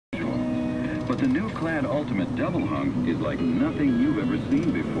The new Clad Ultimate Double Hung is like nothing you've ever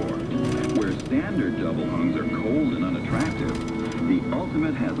seen before. Where standard double hungs are cold and unattractive, the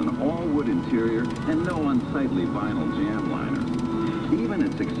Ultimate has an all-wood interior and no unsightly vinyl jam liners. Even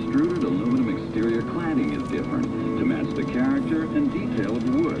its extruded aluminum exterior cladding is different to match the character and detail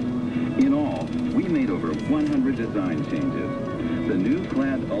of wood. In all, we made over 100 design changes. The new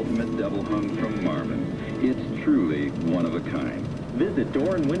Clad Ultimate Double Hung from Marvin. It's truly one of a kind. Visit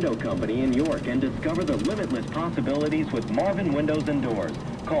Door and Window Company in York and discover the limitless possibilities with Marvin Windows and Doors.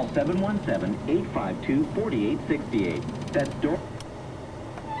 Call 717-852-4868. That's Door.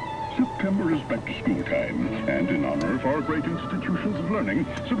 September is back-to-school time, and in honor of our great institutions of learning,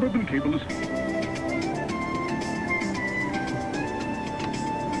 Suburban Cable is...